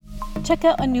check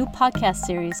out a new podcast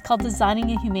series called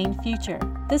Designing a Humane Future.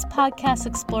 This podcast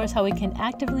explores how we can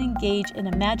actively engage in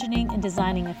imagining and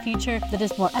designing a future that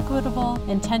is more equitable,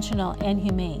 intentional, and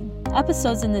humane.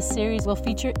 Episodes in this series will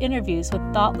feature interviews with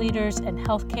thought leaders in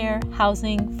healthcare,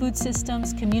 housing, food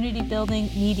systems, community building,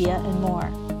 media, and more.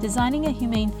 Designing a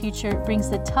Humane Future brings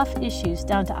the tough issues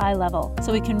down to eye level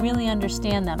so we can really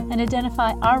understand them and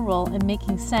identify our role in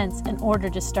making sense in order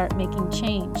to start making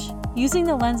change. Using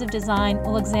the lens of design,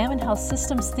 we'll examine how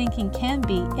systems thinking can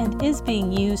be and is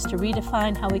being used to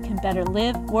redefine how we can better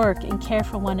live, work, and care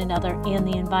for one another and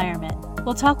the environment.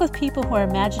 We'll talk with people who are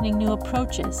imagining new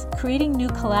approaches, creating new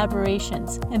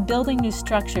collaborations, and building new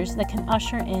structures that can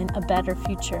usher in a better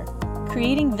future.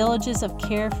 Creating villages of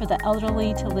care for the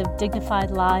elderly to live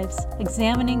dignified lives,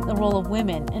 examining the role of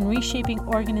women in reshaping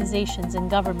organizations and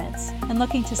governments, and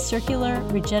looking to circular,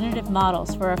 regenerative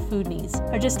models for our food needs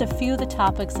are just a few of the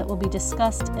topics that will be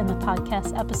discussed in the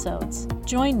podcast episodes.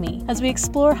 Join me as we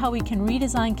explore how we can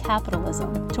redesign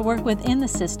capitalism to work within the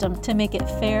system to make it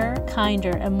fairer,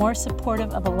 kinder, and more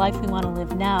supportive of a life we want to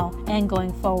live now and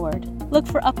going forward. Look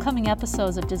for upcoming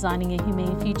episodes of Designing a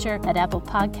Humane Future at Apple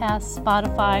Podcasts,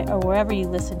 Spotify, or wherever you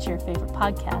listen to your favorite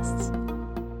podcasts.